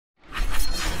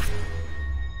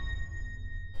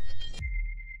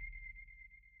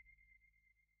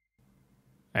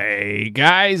Hey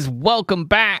guys, welcome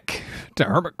back to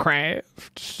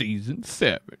Hermitcraft Season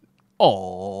 7.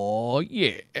 Oh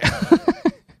yeah.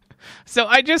 So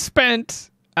I just spent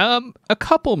a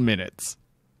couple minutes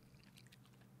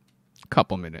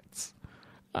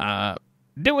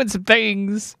doing some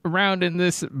things around in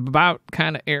this about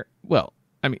kind of air. Well,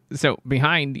 I mean, so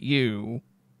behind you,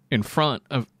 in front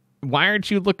of. Why aren't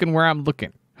you looking where I'm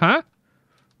looking? Huh?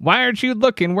 Why aren't you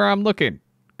looking where I'm looking?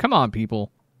 Come on,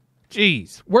 people.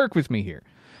 Jeez, work with me here.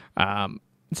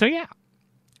 So yeah.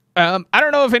 I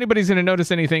don't know if anybody's going to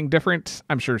notice anything different.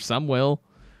 I'm sure some will.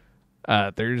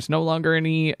 There's no longer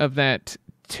any of that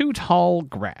too tall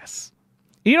grass.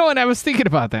 You know what? I was thinking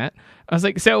about that. I was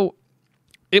like, so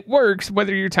it works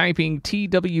whether you're typing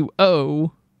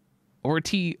TWO or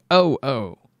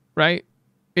TOO, right?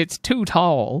 It's too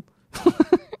tall.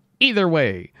 Either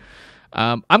way.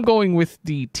 I'm going with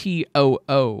the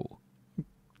TOO,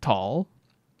 tall.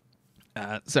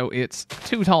 So it's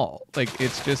too tall. Like,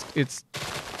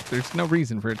 there's no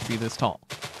reason for it to be this tall.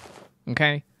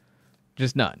 Okay?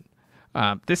 Just none.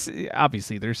 This,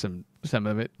 obviously, there's some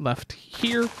of it left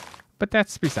here, but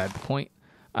that's beside the point.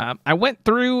 I went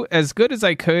through as good as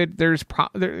I could. There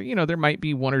might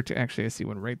be one or two. Actually, I see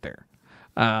one right there.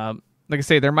 Like I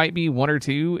say, there might be one or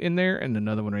two in there and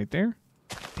another one right there.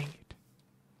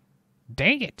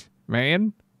 Dang it,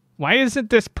 man. Why isn't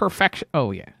this perfection?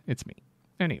 Oh, yeah, it's me.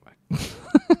 Anyway.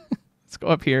 Let's go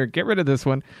up here, get rid of this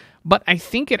one. But I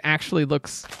think it actually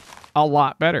looks a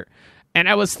lot better. And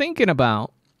I was thinking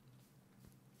about,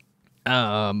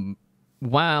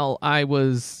 while I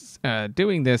was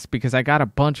doing this, because I got a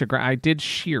bunch of grass, I did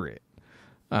shear it.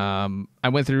 I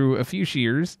went through a few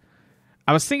shears.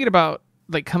 I was thinking about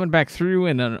like coming back through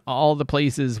and on all the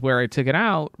places where I took it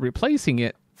out, replacing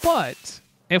it. But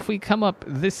if we come up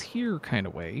this here kind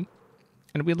of way,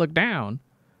 and we look down,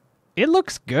 it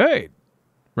looks good,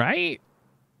 right?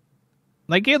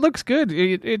 Like, it looks good.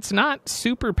 It's not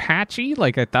super patchy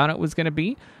like I thought it was going to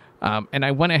be. And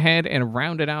I went ahead and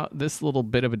rounded out this little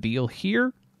bit of a deal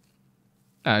here.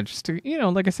 Just to,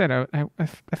 like I said, I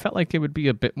felt like it would be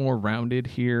a bit more rounded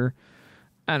here.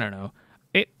 I don't know.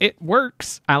 It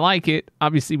works. I like it.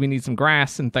 Obviously, we need some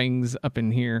grass and things up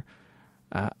in here.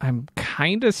 I'm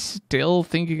kind of still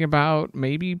thinking about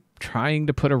maybe trying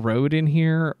to put a road in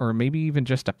here, or maybe even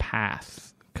just a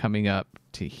path coming up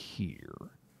to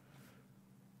here.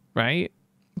 Right?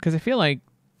 Because I feel like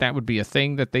that would be a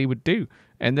thing that they would do.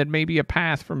 And then maybe a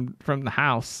path from the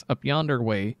house up yonder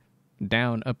way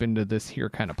down up into this here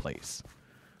kind of place.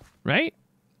 Right?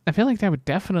 I feel like that would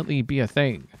definitely be a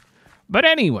thing. But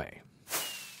anyway,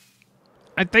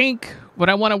 I think what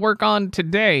I want to work on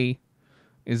today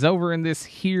is over in this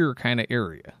here kind of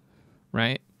area,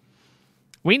 right?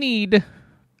 We need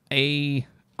a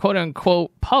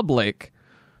quote-unquote public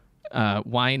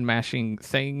wine mashing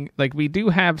thing. Like, we do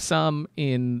have some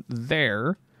in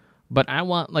there, but I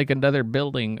want like another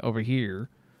building over here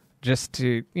just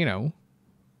to,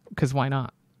 because why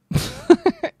not?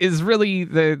 Is really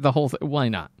the whole thing. Why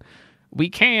not? We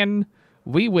can,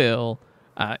 we will.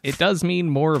 It does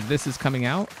mean more of this is coming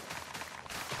out.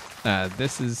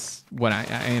 This is what I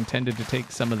intended to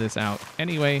take some of this out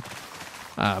anyway.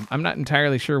 I'm not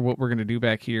entirely sure what we're going to do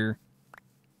back here.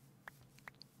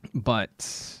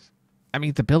 But, I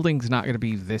mean, the building's not going to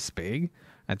be this big.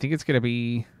 I think it's going to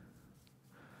be...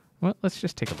 Well, let's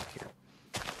just take a look here.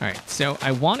 All right, so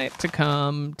I want it to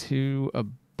come to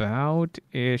about-ish...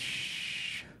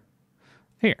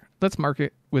 Here, let's mark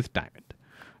it with diamond.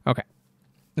 Okay.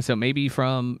 So maybe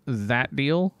from that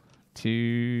deal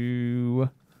to...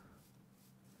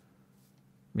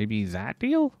 Maybe that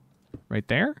deal right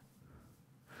there.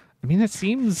 I mean, that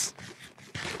seems,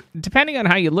 depending on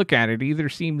how you look at it, either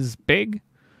seems big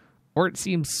or it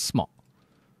seems small,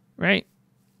 right?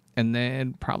 And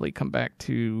then probably come back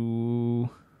to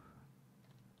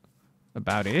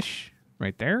about-ish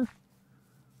right there.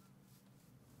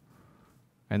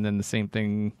 And then the same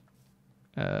thing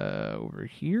over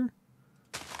here.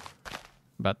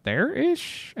 About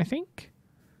there-ish, I think.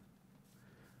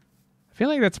 I feel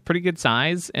like that's a pretty good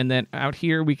size. And then out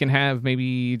here we can have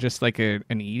maybe just like an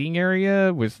eating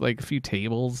area with like a few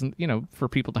tables and, for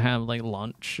people to have like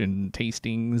lunch and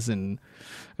tastings and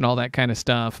all that kind of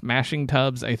stuff. Mashing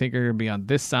tubs, I think, are going to be on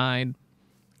this side.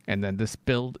 And then this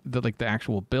the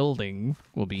actual building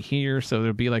will be here. So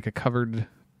there'll be like a covered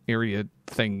area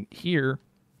thing here.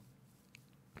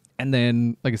 And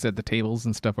then, like I said, the tables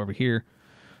and stuff over here.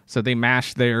 So they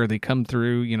mash there, they come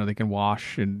through, they can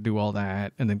wash and do all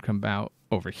that, and then come out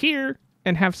over here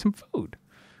and have some food.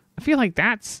 I feel like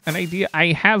that's an idea.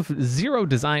 I have zero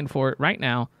design for it right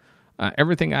now.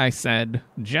 Everything I said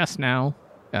just now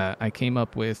I came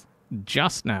up with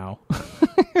just now.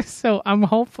 So I'm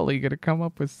hopefully going to come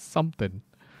up with something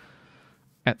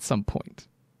at some point.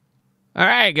 All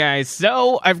right, guys.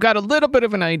 So I've got a little bit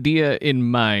of an idea in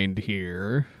mind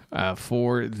here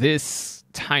for this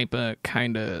type of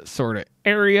kind of sort of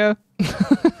area.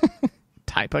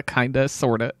 Type of kind of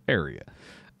sort of area.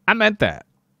 I meant that.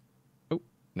 Oh,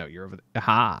 no, you're over there.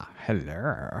 Ah,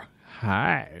 hello.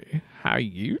 Hi. How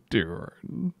you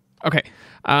doing? Okay.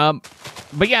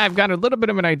 But yeah, I've got a little bit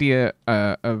of an idea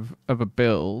of a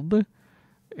build,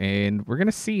 and we're going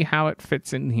to see how it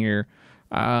fits in here.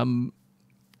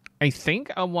 I think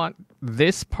I want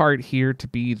this part here to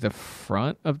be the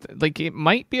front of like, it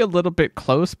might be a little bit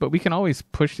close, but we can always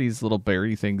push these little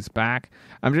berry things back.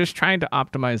 I'm just trying to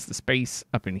optimize the space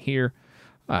up in here.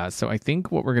 So I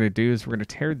think what we're going to do is we're going to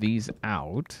tear these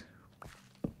out.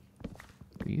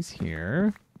 These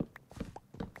here.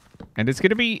 And it's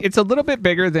a little bit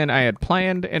bigger than I had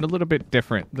planned and a little bit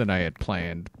different than I had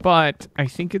planned, but I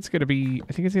think it's going to be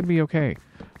okay.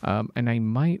 And I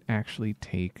might actually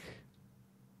take,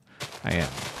 I am.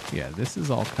 Yeah, this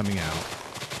is all coming out.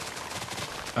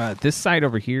 This side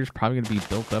over here is probably going to be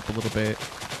built up a little bit.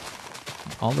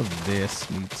 All of this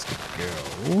needs to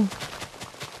go.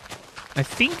 I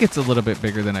think it's a little bit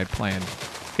bigger than I planned.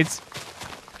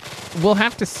 We'll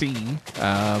have to see.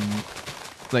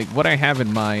 Like, what I have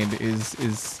in mind is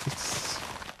it's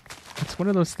one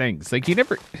of those things. Like, you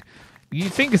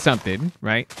think of something,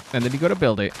 right? And then you go to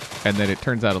build it, and then it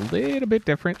turns out a little bit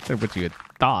different than what you had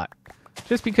thought.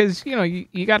 Just because,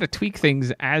 you got to tweak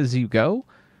things as you go.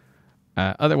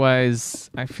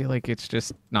 Otherwise, I feel like it's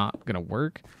just not going to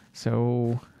work.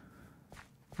 So,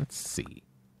 let's see.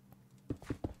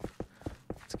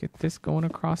 Let's get this going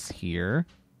across here.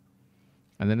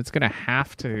 And then it's going to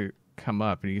have to come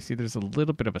up, and you see there's a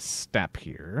little bit of a step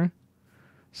here,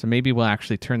 so maybe we'll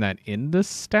actually turn that into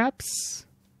steps.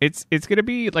 It's gonna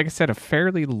be, like I said, a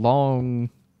fairly long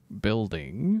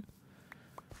building.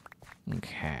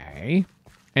 Okay,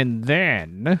 and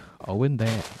then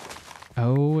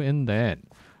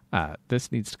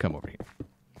this needs to come over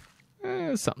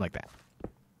here, something like that,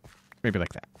 maybe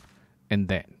like that, and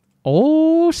then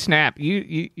oh snap,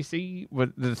 you see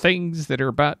what the things that are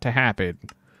about to happen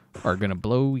are gonna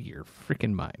blow your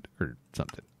freaking mind or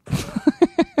something.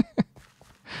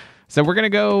 So we're gonna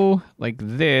go like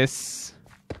this,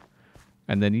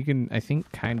 and then you can, I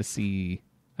think, kind of see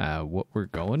what we're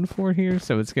going for here.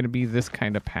 So it's gonna be this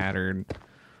kind of pattern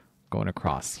going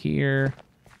across here.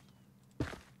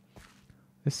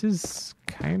 This is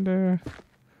a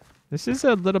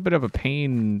little bit of a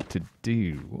pain to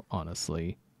do,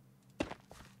 honestly.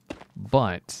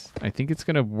 But I think it's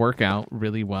going to work out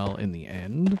really well in the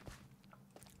end.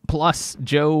 Plus,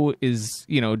 Joe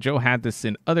had this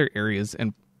in other areas,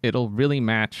 and it'll really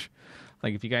match.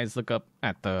 Like, if you guys look up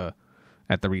at the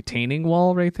retaining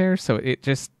wall right there, so it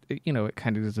just, it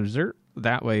kind of does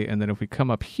that way. And then if we come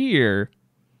up here,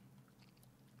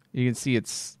 you can see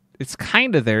it's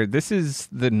kind of there. This is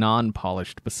the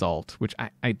non-polished basalt, which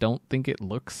I don't think it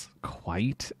looks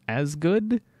quite as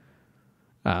good.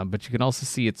 But you can also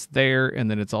see it's there,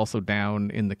 and then it's also down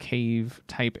in the cave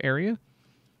type area.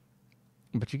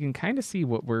 But you can kind of see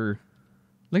what look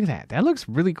at that. That looks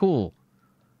really cool.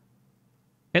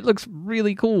 It looks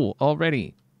really cool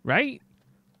already, right?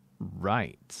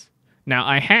 Right. Now,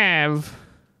 I have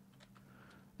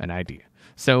an idea.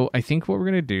 So I think what we're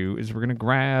going to do is we're going to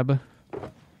grab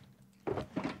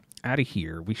out of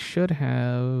here. We should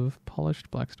have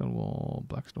polished blackstone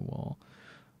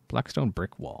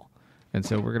brick wall. And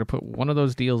so we're going to put one of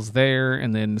those deals there,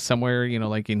 and then somewhere,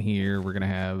 like in here, we're going to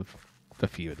have a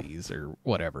few of these or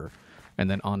whatever.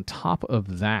 And then on top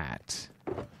of that,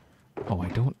 I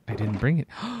didn't bring it.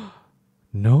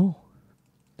 No.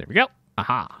 There we go.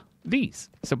 Aha. These.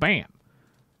 So bam.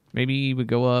 Maybe we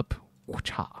go up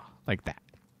like that,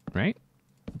 right?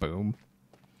 Boom.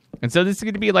 And so this is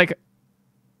going to be like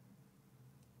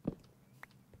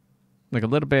a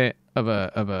little bit of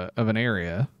an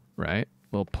area, right?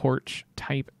 Little porch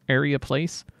type area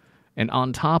place. And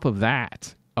on top of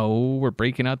that, we're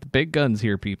breaking out the big guns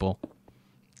here, people.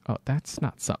 Oh, that's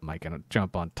not something I can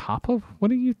jump on top of.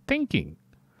 What are you thinking?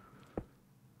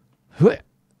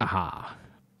 Aha.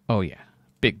 Oh yeah,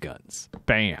 big guns.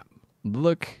 Bam.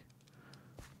 Look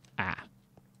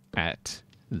at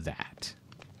that.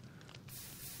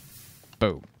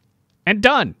 Boom. And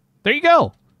done. There you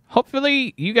go.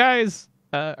 Hopefully you guys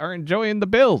are enjoying the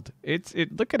build.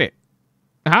 Look at it.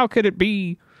 How could it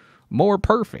be more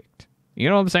perfect? You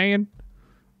know what I'm saying?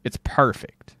 It's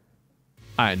perfect.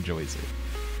 I enjoys it.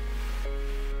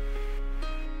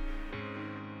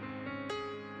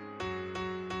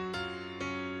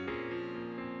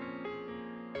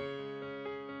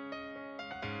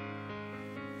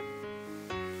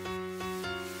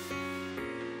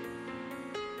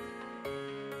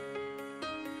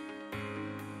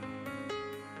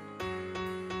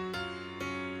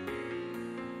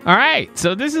 All right,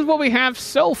 so this is what we have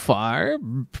so far.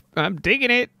 I'm digging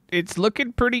it. It's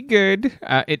looking pretty good.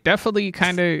 It definitely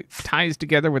kind of ties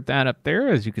together with that up there,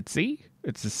 as you could see.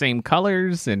 It's the same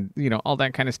colors and, you know, all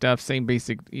that kind of stuff. Same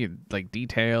basic, you know, like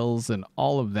details and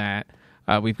all of that.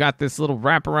 We've got this little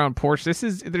wraparound porch.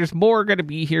 There's more going to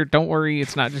be here. Don't worry.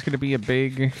 It's not just going to be a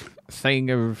big thing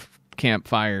of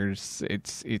campfires.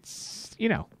 It's you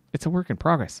know, it's a work in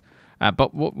progress.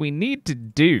 But what we need to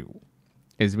do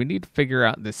is we need to figure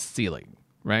out this ceiling,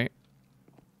 right?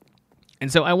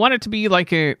 And so I want it to be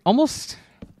like almost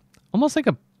like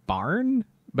a barn,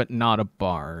 but not a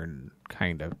barn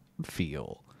kind of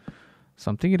feel.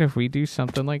 So I'm thinking if we do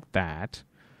something like that,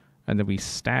 and then we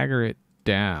stagger it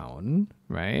down,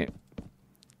 right?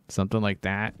 Something like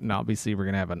that, and obviously we're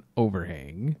gonna have an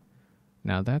overhang.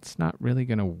 Now that's not really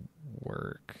gonna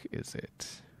work, is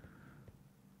it?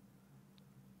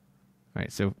 All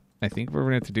right, so I think what we're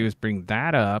gonna have to do is bring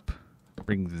that up,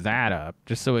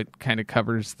 just so it kind of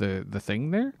covers the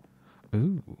thing there.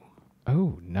 Ooh,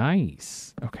 oh,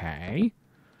 nice. Okay.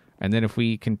 And then if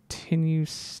we continue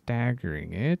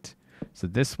staggering it, so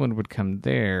this one would come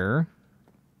there,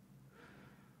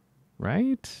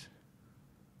 right?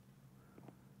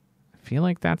 I feel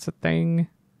like that's a thing.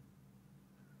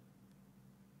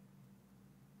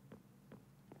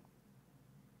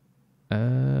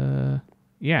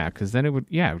 Yeah, because then it would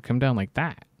come down like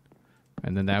that.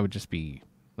 And then that would just be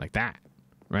like that,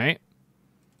 right?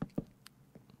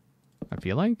 I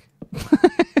feel like.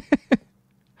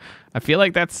 I feel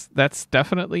like that's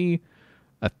definitely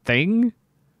a thing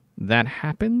that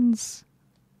happens.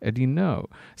 And you know.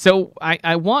 So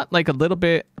I want like a little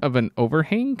bit of an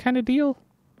overhang kind of deal,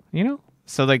 you know?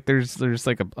 So like there's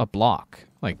like a block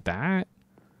like that.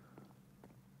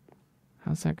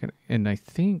 How's that gonna? And I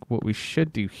think what we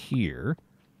should do here,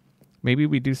 maybe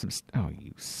we do some. Oh,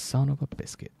 you son of a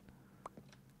biscuit!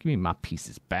 Give me my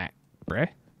pieces back, bruh.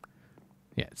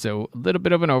 Yeah, so a little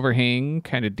bit of an overhang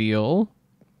kind of deal.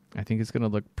 I think it's gonna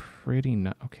look pretty.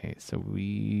 Okay, so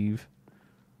we've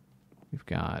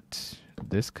got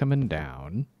this coming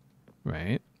down,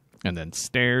 right? And then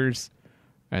stairs,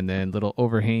 and then little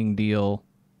overhang deal,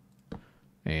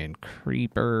 and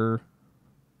creeper.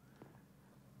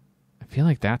 I feel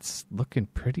like that's looking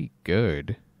pretty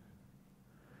good.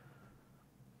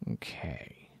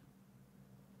 Okay.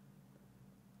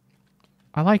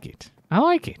 I like it. I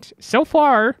like it. So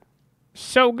far,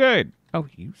 so good. Oh,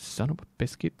 you son of a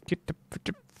biscuit. Get the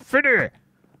fritter.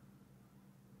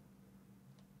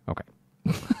 Okay.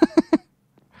 All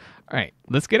right.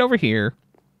 Let's get over here.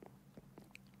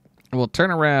 We'll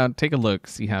turn around, take a look,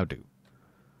 see how do.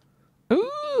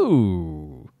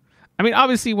 Ooh. I mean,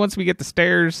 obviously, once we get the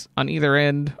stairs on either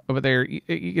end over there,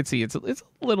 you can see it's a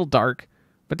little dark,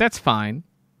 but that's fine.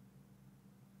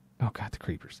 Oh, God, the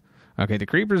creepers. Okay, the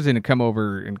creepers going to come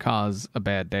over and cause a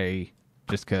bad day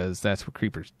just because that's what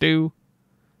creepers do.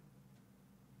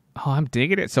 Oh, I'm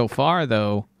digging it so far,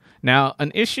 though. Now,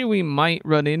 an issue we might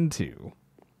run into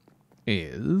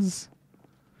is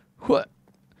what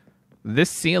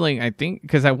this ceiling, I think,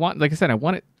 because I want, like I said, I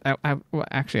want it. Well,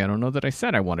 actually, I don't know that I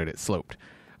said I wanted it sloped.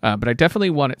 But I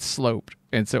definitely want it sloped.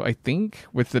 And so I think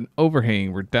with an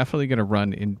overhang, we're definitely going to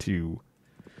run into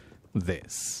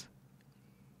this.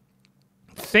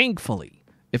 Thankfully,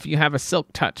 if you have a silk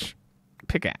touch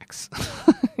pickaxe,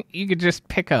 you could just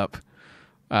pick up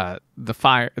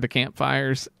the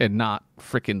campfires and not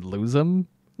freaking lose them.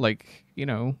 Like, you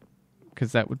know,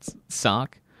 because that would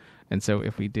suck. And so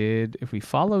if we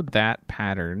followed that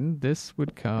pattern, this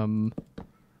would come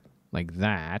like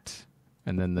that.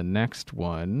 And then the next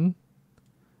one,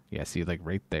 yeah, see, like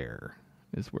right there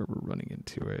is where we're running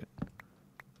into it.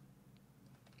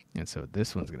 And so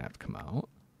this one's going to have to come out.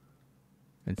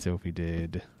 And so if we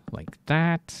did like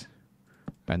that,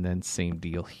 and then same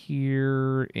deal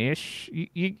here-ish,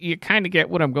 you kind of get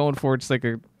what I'm going for. It's like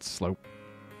a slope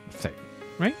thing,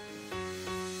 right?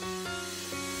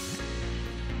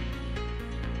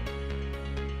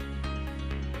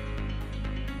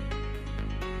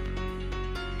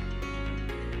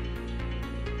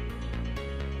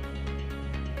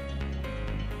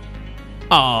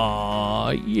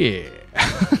 Aw, yeah.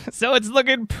 So it's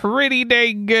looking pretty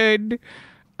dang good.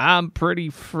 I'm pretty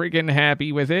friggin'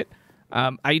 happy with it.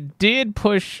 I did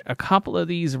push a couple of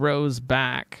these rows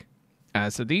back.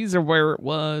 So these are where it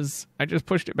was. I just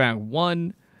pushed it back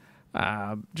one,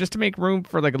 just to make room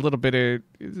for like a little bit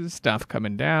of stuff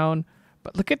coming down.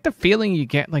 But look at the feeling you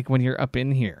get like when you're up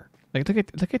in here. Like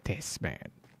look at this, man.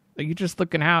 Like you're just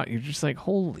looking out. You're just like,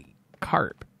 holy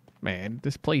carp, man.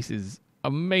 This place is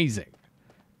amazing.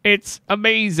 It's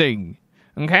amazing.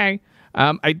 Okay?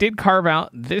 I did carve out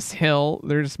this hill.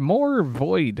 There's more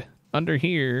void under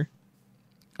here,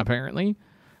 apparently.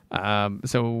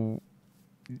 So,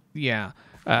 yeah.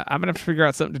 I'm going to have to figure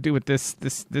out something to do with this.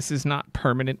 This is not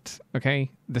permanent,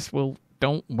 okay? This will...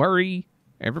 Don't worry,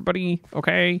 everybody,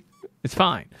 okay? It's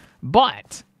fine.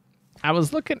 But I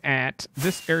was looking at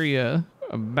this area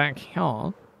back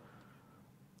here.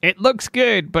 It looks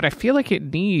good, but I feel like it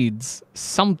needs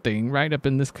something right up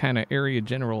in this kind of area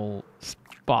general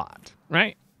spot,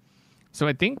 right? So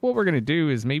I think what we're going to do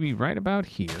is maybe right about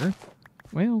here.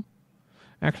 Well,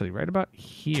 actually, right about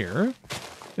here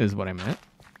is what I meant.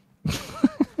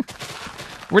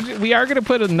 We are going to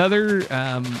put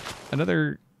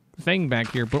another thing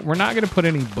back here, but we're not going to put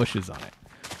any bushes on it.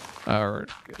 Or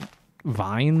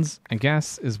vines, I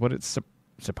guess, is what it's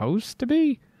supposed to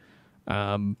be.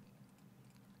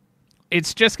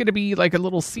 It's just going to be like a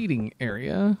little seating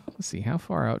area. Let's see, how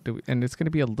far out do we... And it's going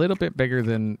to be a little bit bigger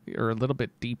than... Or a little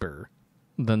bit deeper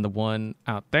than the one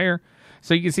out there.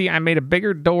 So you can see I made a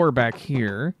bigger door back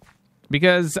here.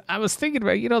 Because I was thinking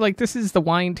about, like this is the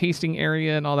wine tasting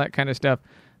area and all that kind of stuff.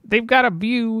 They've got a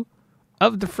view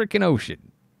of the freaking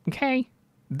ocean. Okay?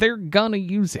 They're gonna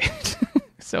use it.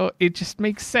 So it just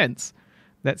makes sense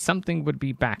that something would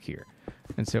be back here.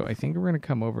 And so I think we're going to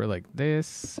come over like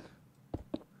this.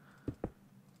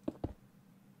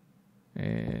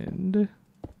 And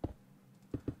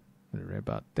right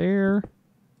about there.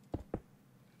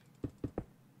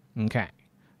 Okay.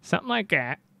 Something like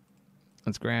that.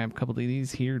 Let's grab a couple of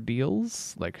these here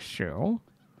deals, like so.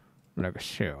 Like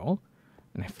so.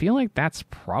 And I feel like that's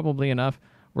probably enough.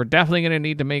 We're definitely going to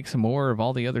need to make some more of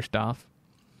all the other stuff.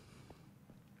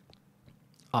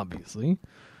 Obviously.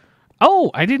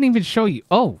 Oh, I didn't even show you.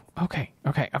 Oh, okay.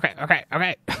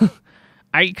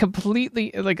 I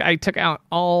completely, I took out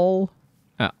all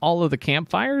of the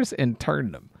campfires and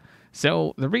turned them.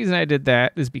 So the reason I did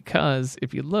that is because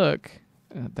if you look,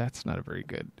 that's not a very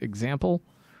good example.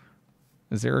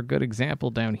 Is there a good example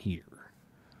down here?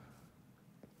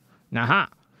 Nah.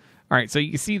 All right, so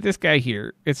you see this guy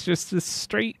here. It's just this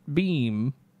straight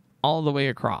beam all the way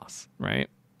across, right?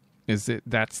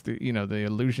 That's the the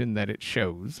illusion that it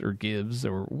shows or gives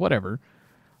or whatever.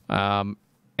 And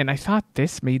I thought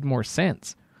this made more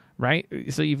sense, right?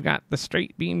 So you've got the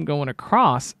straight beam going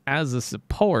across as a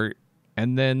support,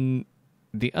 and then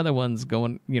the other one's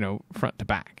going, front to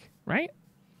back, right?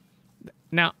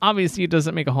 Now, obviously, it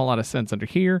doesn't make a whole lot of sense under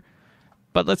here,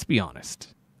 but let's be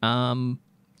honest.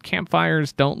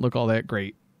 Campfires don't look all that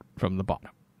great from the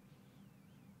bottom.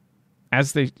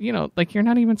 As they, you're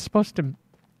not even supposed to,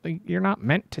 you're not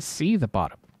meant to see the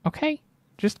bottom, okay?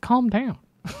 Just calm down.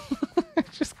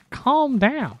 Just calm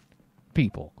down,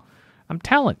 people. I'm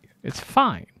telling you, it's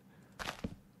fine.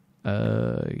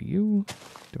 Do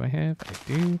I have? I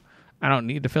do. I don't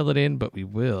need to fill it in, but we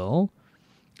will.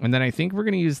 And then I think we're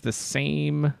going to use the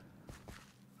same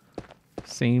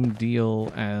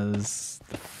deal as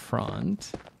the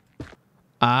front.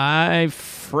 I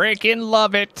freaking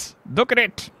love it. Look at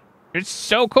it. It's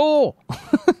so cool.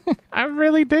 I'm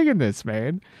really digging this,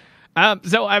 man.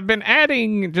 So I've been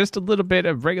adding just a little bit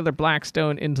of regular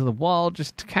blackstone into the wall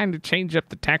just to kind of change up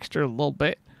the texture a little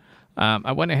bit.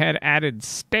 I went ahead, added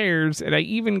stairs, and I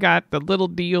even got the little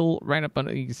deal right up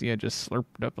under. You can see I just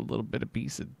slurped up a little bit of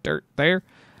piece of dirt there.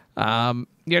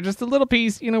 Just a little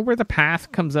piece, where the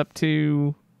path comes up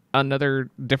to another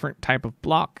different type of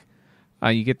block.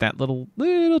 You get that little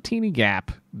teeny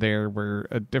gap there where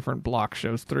a different block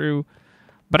shows through.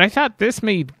 But I thought this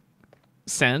made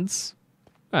sense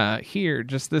here,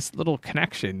 just this little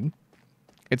connection.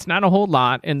 It's not a whole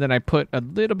lot, and then I put a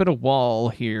little bit of wall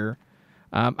here.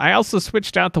 I also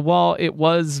switched out the wall. It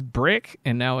was brick,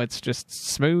 and now it's just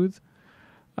smooth.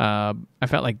 I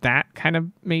felt like that kind of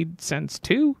made sense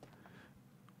too,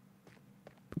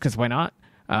 because why not?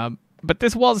 But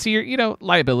this wall's here,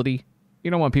 liability. You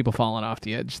don't want people falling off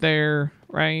the edge there,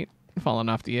 right? Falling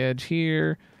off the edge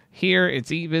here. Here,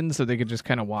 it's even, so they could just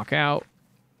kind of walk out.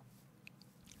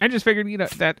 I just figured,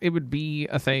 that it would be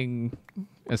a thing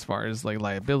as far as,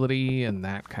 liability and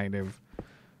that kind of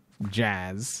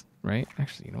jazz, right?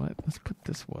 Actually, you know what? Let's put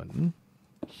this one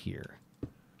here.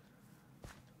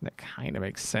 That kind of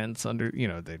makes sense under,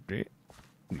 yeah,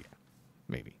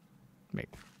 maybe. I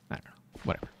don't know.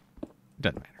 Whatever.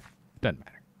 Doesn't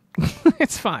matter.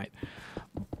 It's fine.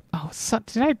 Oh, so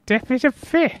did I dip it a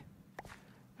fit?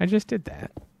 I just did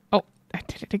that. Oh, I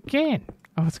did it again.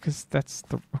 Oh, it's because that's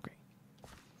the... Okay.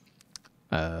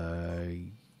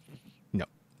 No.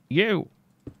 You.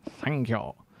 Thank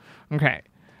you. Okay.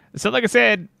 So like I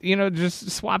said,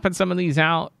 just swapping some of these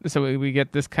out so we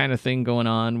get this kind of thing going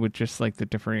on with just the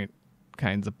different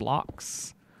kinds of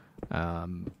blocks.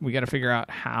 We got to figure out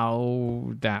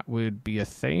how that would be a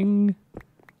thing.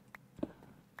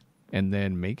 And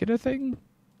then make it a thing.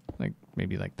 Like,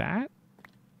 maybe like that.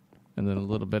 And then a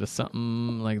little bit of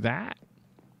something like that.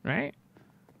 Right?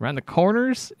 Around the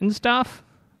corners and stuff.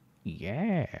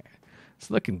 Yeah. It's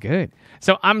looking good.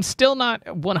 So I'm still not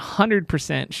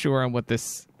 100% sure on what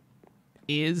this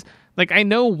is. Like, I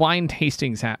know wine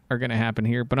tastings are going to happen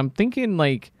here, but I'm thinking,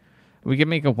 like, we could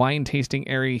make a wine tasting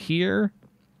area here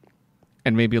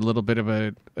and maybe a little bit of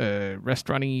a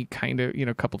restaurant-y kind of, you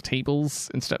know, couple tables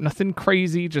and stuff. Nothing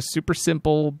crazy, just super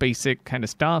simple, basic kind of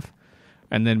stuff.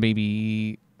 And then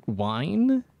maybe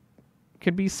wine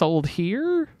could be sold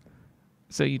here.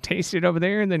 So you taste it over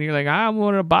there, and then you're like, I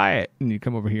want to buy it. And you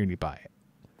come over here and you buy it.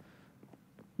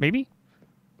 Maybe?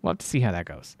 We'll have to see how that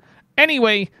goes.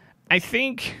 Anyway, I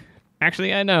think...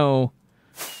 Actually, I know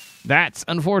that's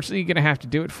unfortunately going to have to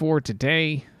do it for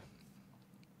today.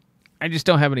 I just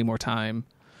don't have any more time.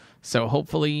 So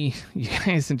hopefully you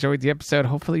guys enjoyed the episode.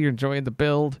 Hopefully you're enjoying the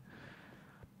build.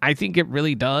 I think it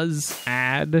really does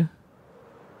add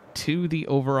to the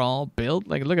overall build.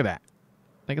 Like, look at that.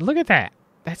 Like, look at that.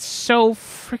 That's so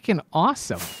freaking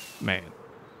awesome, man.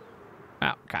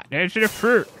 Oh, God, there's the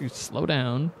fruit. You slow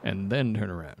down and then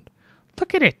turn around.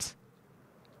 Look at it.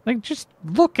 Like, just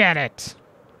look at it.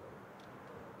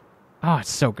 Oh, it's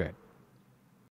so good.